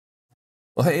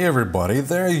Well, hey everybody,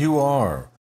 there you are.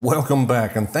 Welcome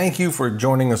back and thank you for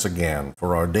joining us again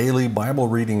for our daily Bible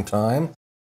reading time.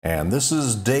 And this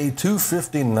is day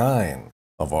 259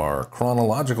 of our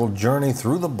chronological journey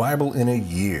through the Bible in a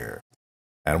year.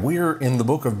 And we're in the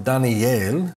book of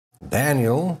Daniel,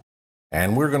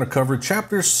 and we're going to cover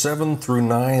chapters 7 through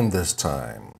 9 this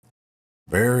time.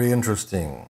 Very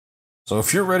interesting. So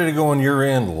if you're ready to go on your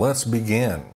end, let's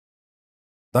begin.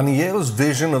 Daniel's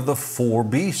vision of the four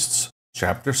beasts.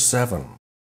 Chapter 7.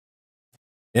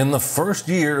 In the first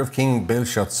year of King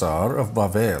Belshazzar of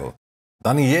Babel,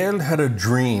 Daniel had a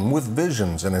dream with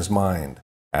visions in his mind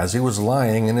as he was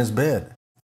lying in his bed.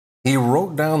 He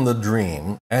wrote down the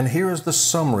dream, and here is the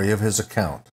summary of his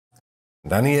account.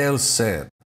 Daniel said,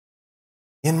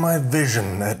 "In my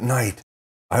vision at night,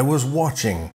 I was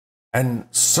watching, and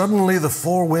suddenly the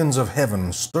four winds of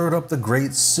heaven stirred up the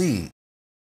great sea.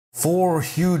 Four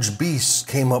huge beasts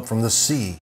came up from the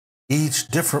sea, each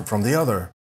different from the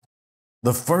other.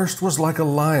 The first was like a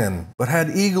lion, but had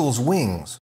eagle's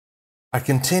wings. I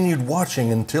continued watching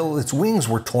until its wings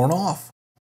were torn off.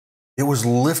 It was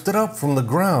lifted up from the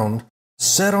ground,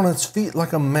 set on its feet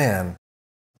like a man,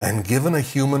 and given a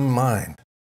human mind.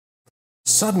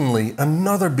 Suddenly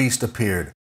another beast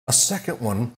appeared, a second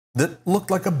one that looked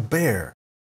like a bear.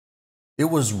 It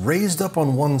was raised up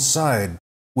on one side,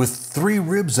 with 3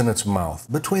 ribs in its mouth,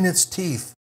 between its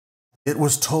teeth. It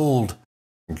was told,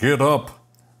 'Get up,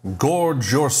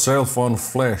 gorge yourself on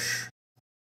flesh.'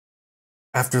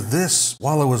 After this,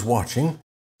 while I was watching,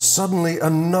 suddenly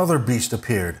another beast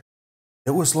appeared.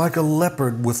 It was like a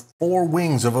leopard with 4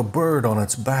 wings of a bird on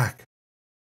its back.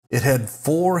 It had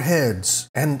 4 heads,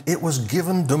 and it was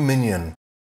given dominion.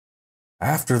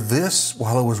 After this,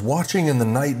 while I was watching in the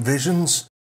night visions,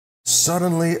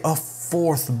 suddenly a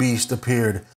 4th beast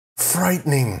appeared,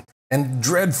 frightening and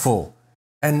dreadful,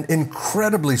 and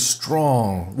incredibly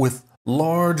strong, with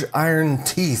large iron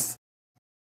teeth.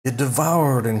 It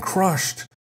devoured and crushed,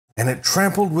 and it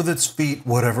trampled with its feet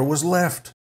whatever was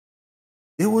left.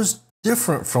 It was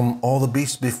different from all the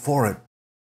beasts before it,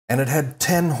 and it had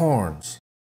 10 horns.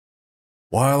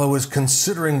 While I was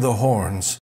considering the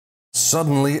horns,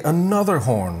 suddenly another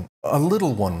horn, a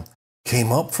little one,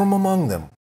 came up among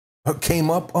them,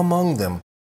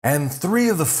 and 3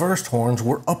 of the first horns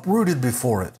were uprooted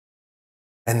before it.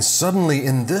 And suddenly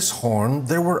in this horn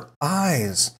there were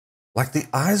eyes, like the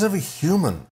eyes of a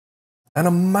human, and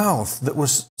a mouth that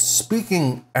was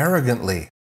speaking arrogantly.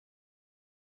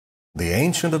 The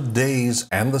Ancient of Days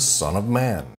and the Son of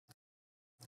Man.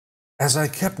 As I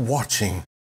kept watching,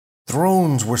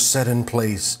 thrones were set in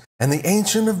place, and the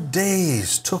Ancient of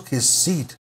Days took his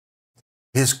seat.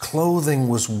 His clothing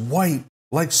was white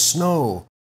like snow,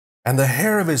 and the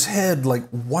hair of his head like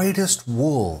whitest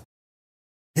wool.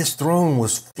 His throne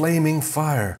was flaming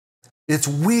fire. Its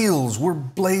wheels were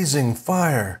blazing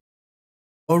fire.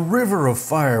 A river of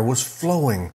fire was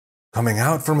flowing, coming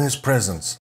out from his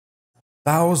presence.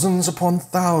 Thousands upon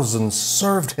thousands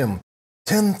served him.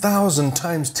 10,000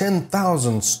 times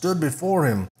 10,000 stood before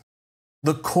him.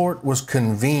 The court was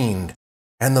convened,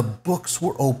 and the books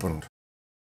were opened.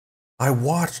 I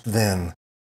watched then,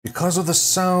 because of the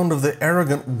sound of the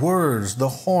arrogant words the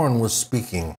horn was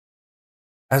speaking.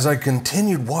 As I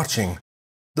continued watching,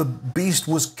 the beast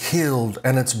was killed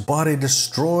and its body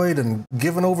destroyed and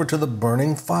given over to the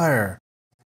burning fire.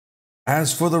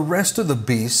 As for the rest of the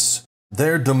beasts,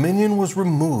 their dominion was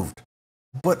removed,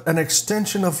 but an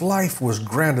extension of life was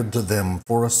granted to them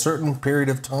for a certain period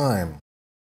of time.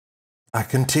 I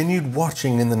continued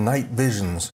watching in the night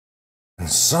visions, and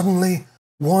suddenly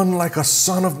one like a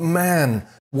son of man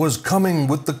was coming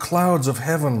with the clouds of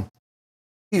heaven.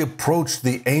 He approached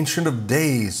the Ancient of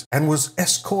Days and was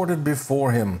escorted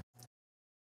before him.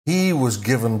 He was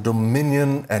given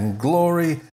dominion and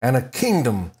glory and a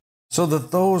kingdom, so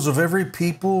that those of every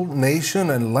people, nation,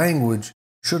 and language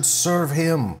should serve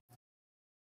him.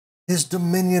 His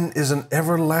dominion is an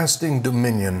everlasting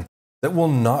dominion that will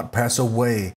not pass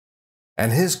away,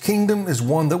 and his kingdom is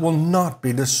one that will not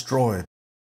be destroyed.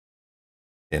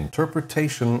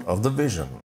 Interpretation of the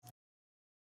vision.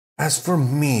 As for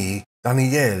me,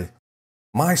 Daniel,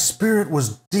 my spirit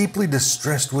was deeply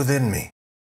distressed within me,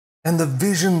 and the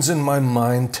visions in my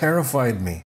mind terrified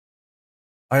me.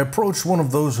 I approached one of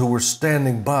those who were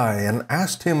standing by and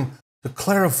asked him to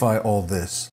clarify all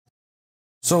this.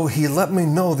 So he let me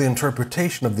know the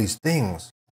interpretation of these things.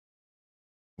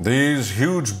 "These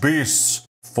huge beasts,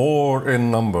 4 in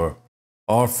number,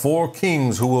 are 4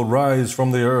 kings who will rise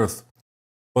from the earth,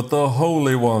 but the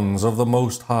holy ones of the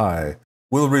Most High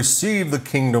will receive the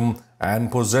kingdom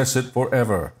and possess it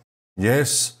forever.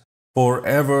 Yes,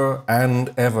 forever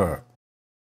and ever."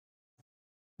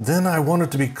 Then I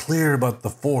wanted to be clear about the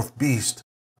fourth beast,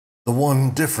 the one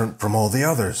different from all the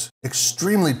others,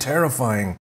 extremely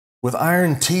terrifying, with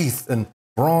iron teeth and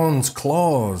bronze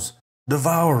claws,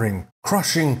 devouring,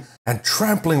 crushing, and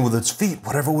trampling with its feet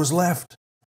whatever was left.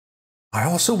 I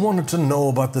also wanted to know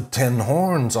about the 10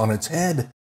 horns on its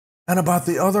head, and about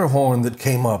the other horn that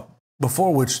came up,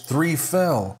 before which 3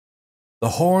 fell, the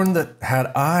horn that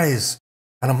had eyes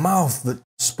and a mouth that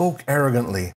spoke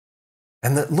arrogantly,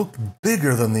 and that looked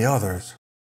bigger than the others.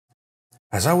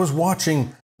 As I was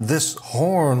watching, this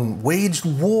horn waged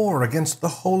war against the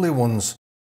holy ones,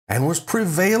 and was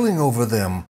prevailing over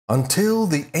them until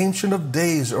the Ancient of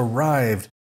Days arrived,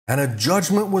 and a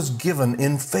judgment was given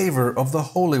in favor of the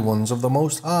holy ones of the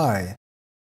Most High.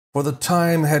 For the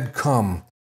time had come,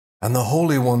 and the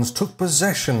holy ones took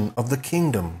possession of the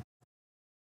kingdom.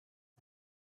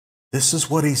 This is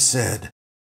what he said.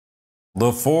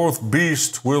 The fourth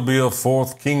beast will be a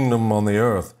fourth kingdom on the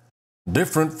earth,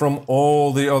 different from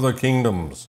all the other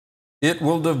kingdoms. It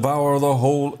will devour the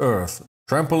whole earth,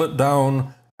 trample it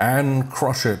down, and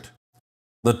crush it.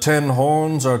 The 10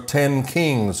 horns are 10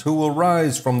 kings who will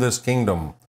rise from this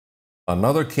kingdom.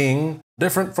 Another king,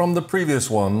 different from the previous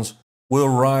ones, will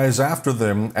rise after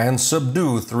them and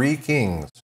subdue 3 kings.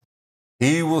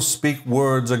 He will speak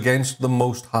words against the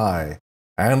Most High,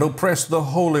 and oppress the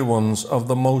holy ones of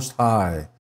the Most High.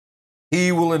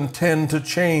 He will intend to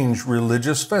change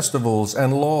religious festivals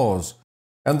and laws,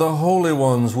 and the holy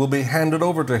ones will be handed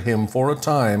over to him for a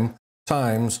time,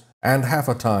 times, and half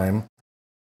a time.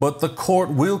 But the court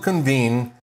will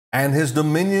convene, and his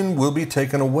dominion will be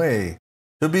taken away,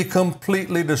 to be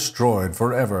completely destroyed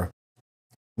forever.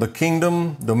 The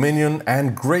kingdom, dominion,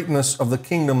 and greatness of the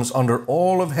kingdoms under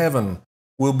all of heaven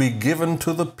will be given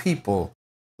to the people,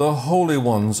 the holy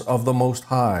ones of the Most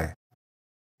High.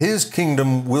 His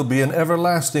kingdom will be an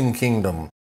everlasting kingdom,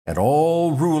 and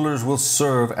all rulers will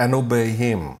serve and obey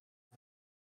him.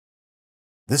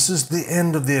 This is the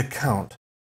end of the account.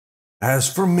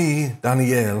 As for me,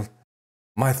 Daniel,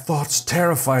 my thoughts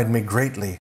terrified me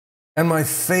greatly, and my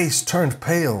face turned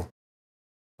pale,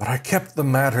 but I kept the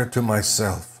matter to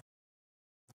myself.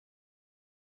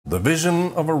 The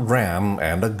vision of a ram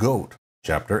and a goat,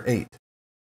 chapter 8.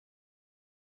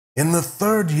 In the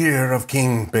 3rd year of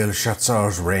King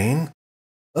Belshazzar's reign,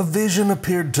 a vision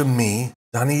appeared to me,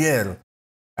 Daniel,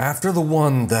 after the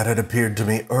one that had appeared to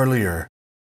me earlier.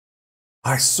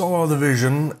 I saw the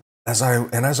vision, as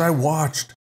I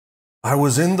watched, I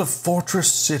was in the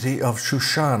fortress city of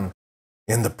Shushan,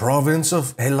 in the province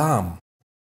of Elam.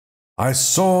 I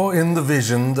saw in the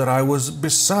vision that I was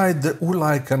beside the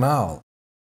Ulai Canal.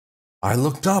 I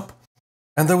looked up,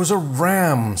 and there was a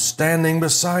ram standing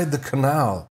beside the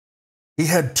canal. He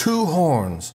had 2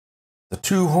 horns. The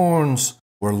 2 horns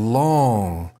were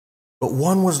long, but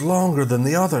one was longer than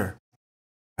the other,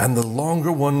 and the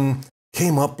longer one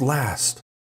came up last.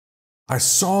 I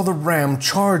saw the ram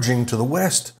charging to the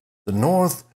west, the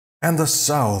north, and the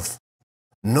south.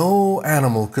 No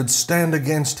animal could stand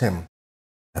against him,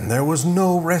 and there was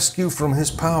no rescue from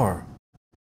his power.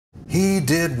 He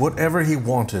did whatever he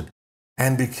wanted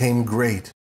and became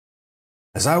great.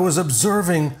 As I was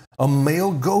observing, a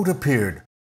male goat appeared,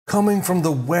 coming from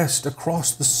the west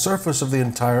across the surface of the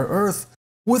entire earth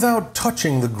without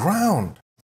touching the ground.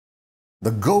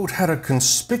 The goat had a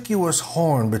conspicuous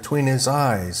horn between his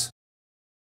eyes.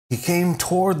 He came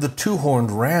toward the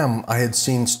 2-horned ram I had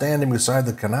seen standing beside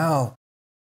the canal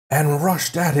and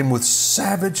rushed at him with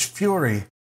savage fury.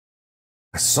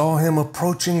 I saw him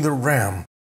approaching the ram,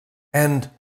 and,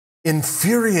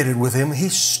 infuriated with him, he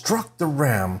struck the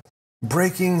ram,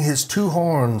 breaking his 2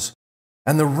 horns,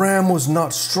 and the ram was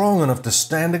not strong enough to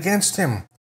stand against him.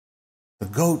 The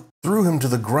goat threw him to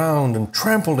the ground and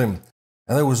trampled him,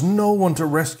 and there was no one to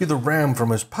rescue the ram from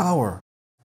his power.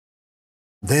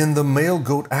 Then the male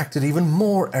goat acted even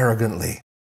more arrogantly.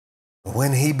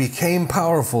 When he became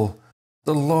powerful,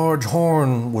 the large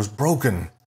horn was broken.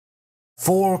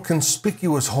 4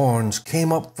 conspicuous horns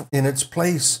came up in its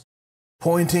place,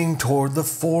 pointing toward the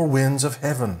 4 winds of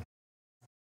heaven.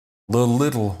 The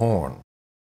little horn.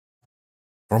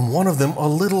 From one of them a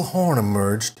little horn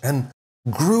emerged and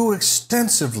grew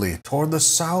extensively toward the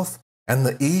south and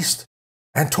the east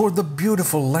and toward the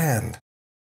beautiful land.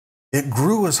 It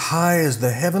grew as high as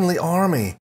the heavenly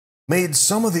army, made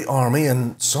some of the army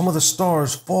and some of the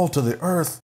stars fall to the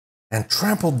earth, and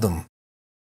trampled them.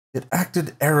 It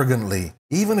acted arrogantly,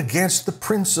 even against the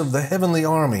prince of the heavenly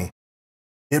army.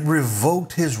 It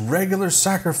revoked his regular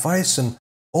sacrifice and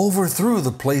overthrew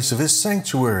the place of his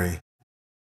sanctuary.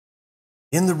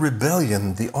 In the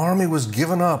rebellion, the army was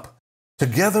given up,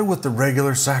 together with the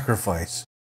regular sacrifice.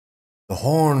 The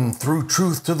horn threw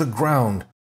truth to the ground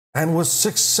and was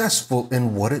successful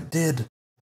in what it did.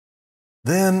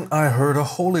 Then I heard a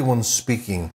Holy One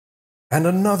speaking, and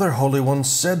another Holy One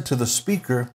said to the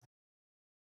speaker,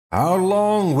 "How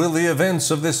long will the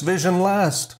events of this vision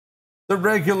last? The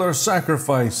regular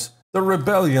sacrifice, the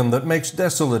rebellion that makes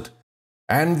desolate,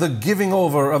 and the giving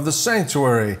over of the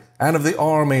sanctuary and of the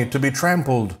army to be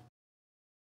trampled?"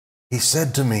 He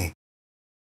said to me,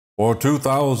 "For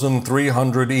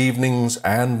 2,300 evenings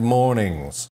and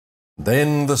mornings,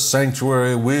 then the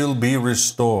sanctuary will be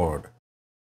restored."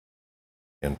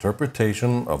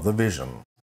 Interpretation of the vision.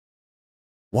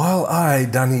 While I,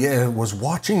 Daniel, was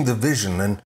watching the vision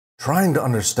and trying to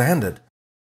understand it,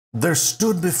 there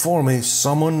stood before me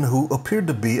someone who appeared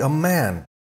to be a man.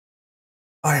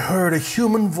 I heard a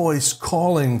human voice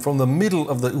calling from the middle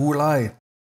of the ulai,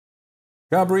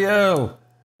 "Gabriel,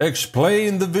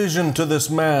 explain the vision to this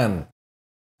man."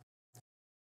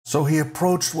 So he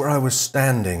approached where I was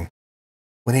standing.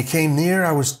 When he came near,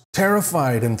 I was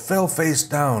terrified and fell face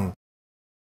down.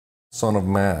 "Son of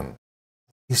man,"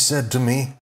 he said to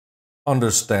me,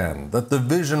 "understand that the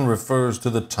vision refers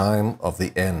to the time of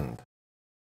the end."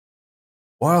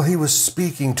 While he was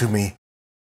speaking to me,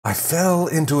 I fell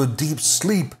into a deep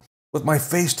sleep with my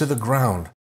face to the ground.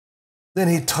 Then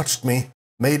he touched me,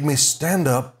 made me stand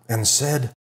up, and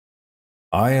said,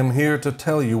 "I am here to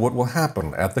tell you what will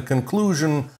happen at the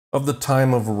conclusion of the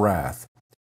time of wrath,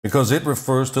 because it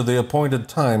refers to the appointed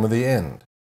time of the end.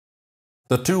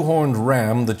 The two-horned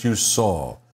ram that you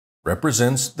saw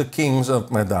represents the kings of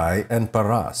Media and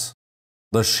Paras.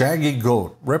 The shaggy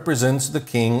goat represents the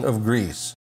king of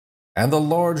Greece, and the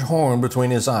large horn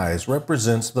between his eyes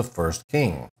represents the first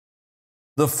king.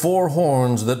 The 4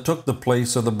 horns that took the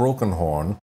place of the broken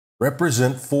horn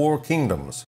represent 4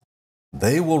 kingdoms.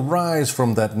 They will rise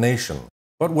from that nation,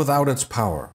 but without its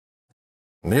power.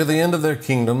 Near the end of their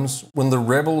kingdoms, when the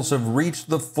rebels have reached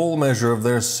the full measure of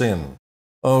their sin,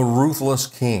 a ruthless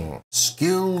king,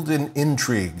 skilled in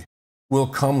intrigue, will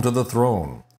come to the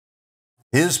throne.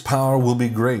 His power will be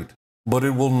great, but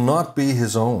it will not be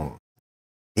his own.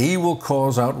 He will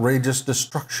cause outrageous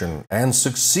destruction and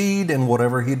succeed in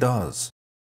whatever he does.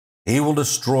 He will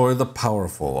destroy the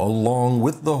powerful along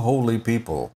with the holy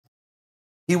people.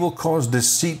 He will cause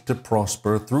deceit to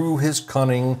prosper through his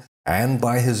cunning and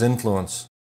by his influence.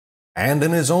 And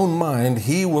in his own mind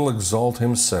he will exalt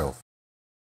himself.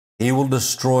 He will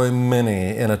destroy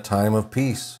many in a time of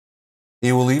peace.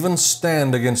 He will even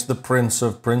stand against the Prince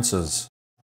of Princes.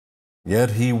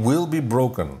 Yet he will be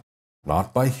broken,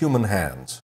 not by human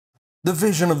hands. The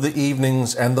vision of the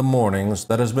evenings and the mornings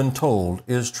that has been told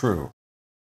is true.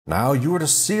 Now you are to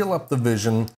seal up the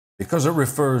vision because it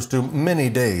refers to many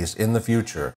days in the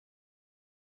future.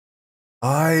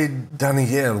 I,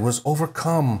 Daniel, was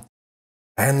overcome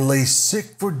and lay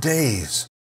sick for days.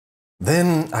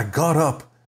 Then I got up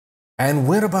and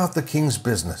went about the king's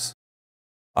business.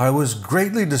 I was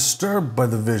greatly disturbed by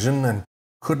the vision and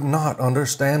could not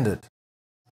understand it.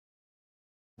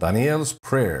 Daniel's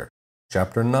Prayer,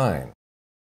 chapter 9.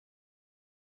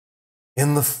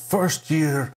 In the first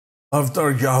year of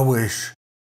Daryawish,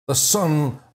 the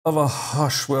son of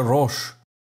Ahasuerus,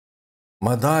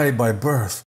 Madai by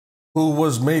birth, who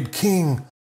was made king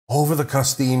over the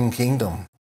Kasdim kingdom.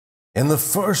 In the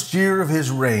first year of his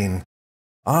reign,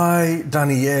 I,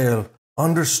 Daniel,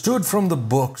 understood from the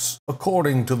books,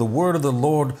 according to the word of the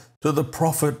Lord to the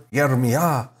prophet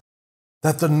Jeremiah,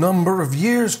 that the number of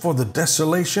years for the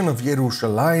desolation of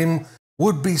Jerusalem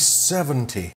would be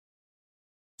 70.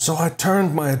 So I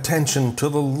turned my attention to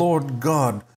the Lord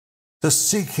God to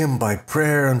seek him by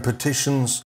prayer and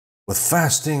petitions, with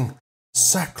fasting,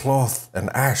 sackcloth, and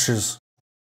ashes.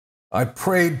 I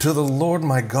prayed to the Lord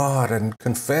my God and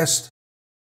confessed,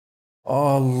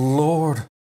 "O Lord,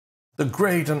 the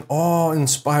great and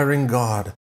awe-inspiring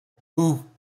God, who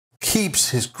keeps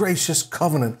his gracious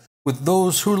covenant with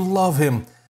those who love him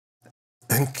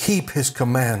and keep his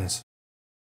commands.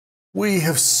 We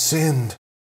have sinned,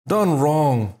 done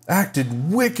wrong,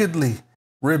 acted wickedly,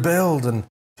 rebelled, and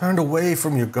turned away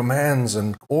from your commands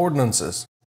and ordinances.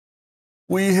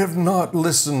 We have not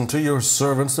listened to your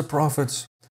servants, the prophets,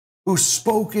 who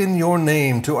spoke in your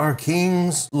name to our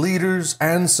kings, leaders,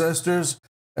 ancestors,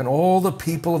 and all the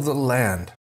people of the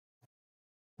land.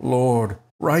 Lord,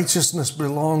 righteousness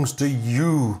belongs to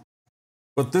you,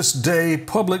 but this day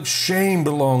public shame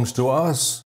belongs to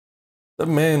us, the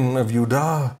men of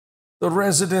Judah, the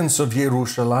residents of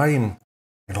Jerusalem,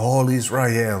 and all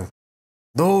Israel,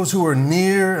 those who are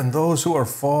near and those who are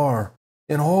far,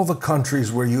 in all the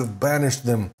countries where you have banished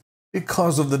them,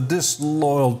 because of the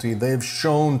disloyalty they have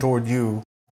shown toward you.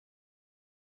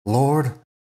 Lord,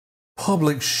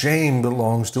 Public shame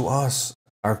belongs to us,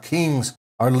 our kings,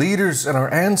 our leaders, and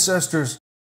our ancestors,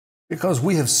 because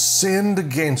we have sinned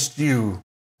against you.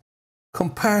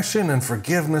 Compassion and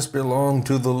forgiveness belong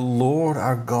to the Lord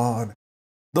our God,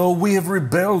 though we have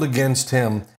rebelled against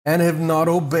him and have not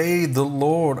obeyed the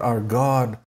Lord our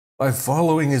God by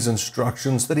following his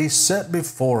instructions that he set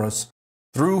before us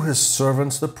through his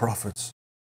servants the prophets.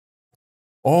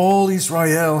 All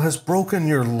Israel has broken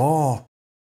your law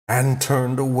and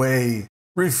turned away,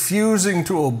 refusing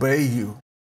to obey you.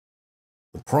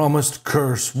 The promised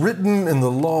curse written in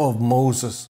the law of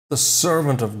Moses, the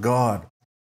servant of God,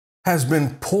 has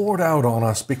been poured out on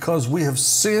us because we have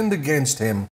sinned against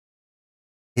him.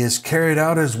 He has carried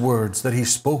out his words that he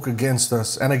spoke against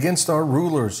us and against our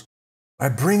rulers by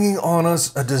bringing on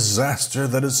us a disaster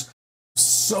that is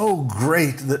so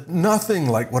great that nothing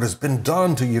like what has been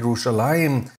done to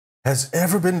Jerusalem has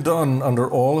ever been done under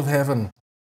all of heaven.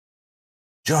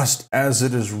 Just as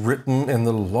it is written in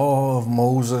the law of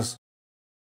Moses,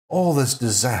 all this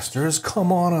disaster has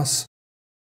come on us.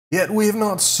 Yet we have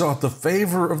not sought the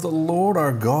favor of the Lord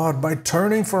our God by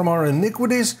turning from our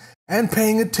iniquities and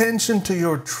paying attention to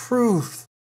your truth.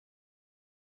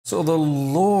 So the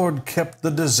Lord kept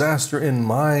the disaster in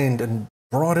mind and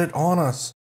brought it on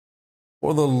us.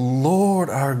 For the Lord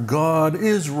our God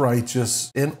is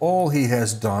righteous in all he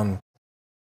has done,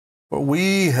 for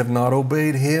we have not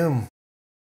obeyed him.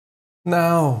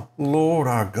 Now, Lord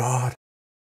our God,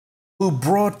 who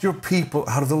brought your people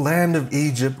out of the land of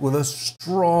Egypt with a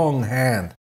strong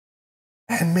hand,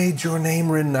 and made your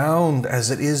name renowned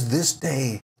as it is this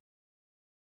day.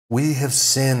 We have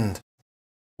sinned.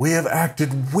 We have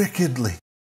acted wickedly.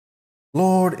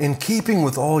 Lord, in keeping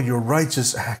with all your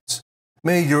righteous acts,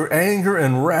 may your anger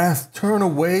and wrath turn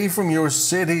away from your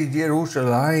city,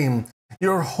 Jerusalem,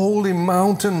 your holy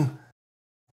mountain.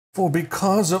 For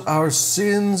because of our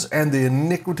sins and the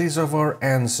iniquities of our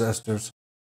ancestors,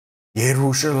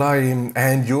 Jerusalem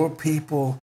and your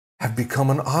people have become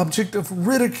an object of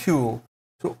ridicule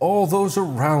to all those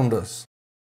around us.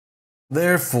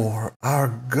 Therefore, our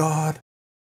God,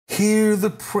 hear the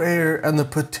prayer and the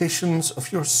petitions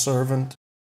of your servant.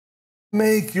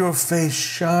 Make your face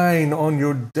shine on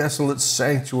your desolate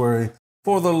sanctuary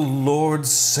for the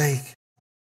Lord's sake.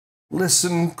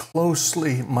 Listen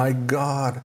closely, my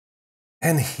God,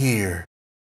 and hear.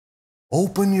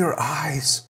 Open your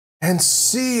eyes and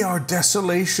see our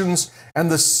desolations and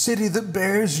the city that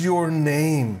bears your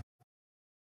name.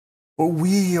 For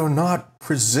we are not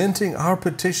presenting our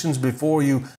petitions before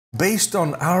you based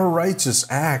on our righteous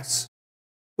acts,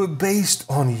 but based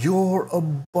on your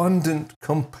abundant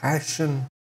compassion.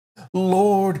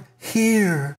 Lord,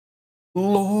 hear.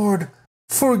 Lord,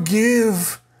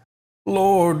 forgive.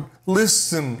 Lord,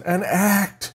 listen and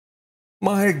act.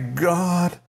 My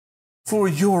God, for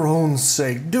your own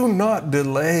sake, do not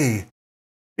delay,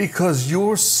 because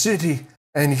your city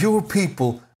and your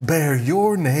people bear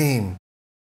your name.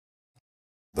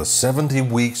 The 70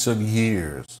 weeks of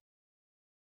years.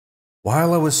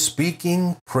 While I was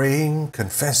speaking, praying,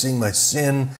 confessing my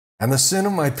sin and the sin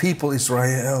of my people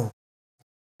Israel,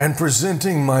 and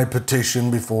presenting my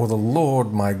petition before the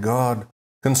Lord my God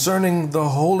concerning the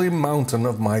holy mountain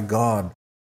of my God,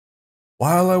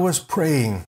 while I was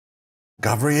praying,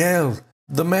 Gabriel,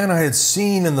 the man I had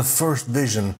seen in the first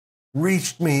vision,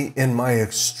 reached me in my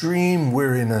extreme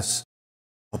weariness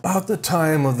about the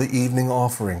time of the evening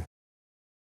offering.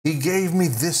 He gave me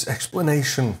this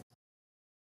explanation.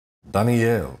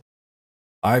 Daniel,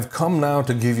 I've come now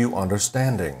to give you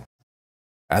understanding.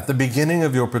 At the beginning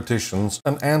of your petitions,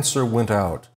 an answer went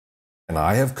out, and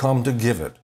I have come to give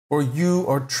it, for you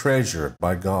are treasured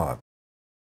by God.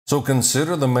 So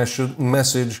consider the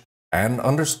message and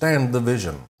understand the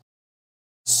vision.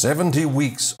 70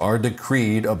 weeks are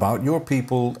decreed about your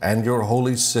people and your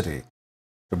holy city,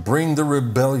 to bring the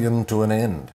rebellion to an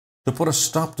end, to put a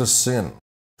stop to sin,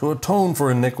 to atone for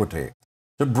iniquity,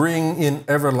 to bring in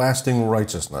everlasting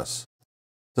righteousness,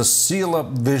 to seal up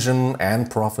vision and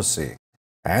prophecy,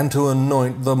 and to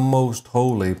anoint the most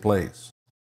holy place.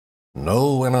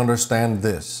 Know and understand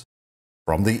this.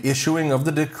 From the issuing of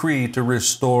the decree to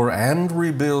restore and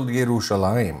rebuild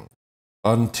Jerusalem,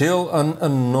 until an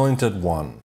anointed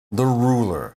one, the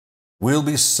ruler, will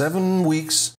be 7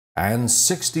 weeks and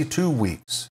 62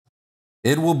 weeks.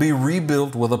 It will be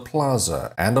rebuilt with a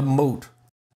plaza and a moat,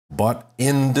 but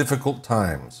in difficult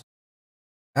times.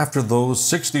 After those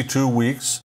 62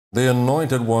 weeks, the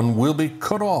anointed one will be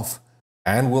cut off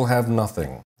and will have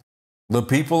nothing. The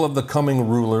people of the coming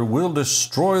ruler will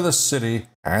destroy the city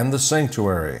and the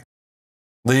sanctuary.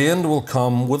 The end will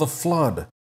come with a flood,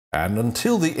 and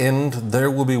until the end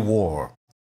there will be war.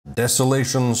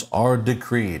 desolations are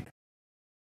decreed.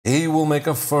 He will make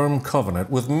a firm covenant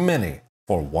with many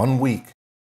for 1 week,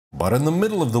 but in the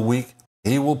middle of the week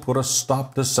he will put a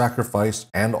stop to sacrifice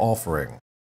and offering.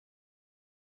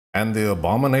 And the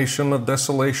abomination of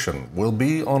desolation will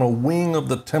be on a wing of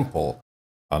the temple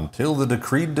until the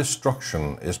decreed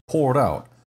destruction is poured out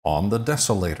on the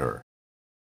desolator.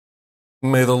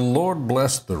 May the Lord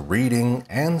bless the reading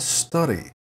and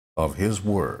study of His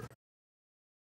Word.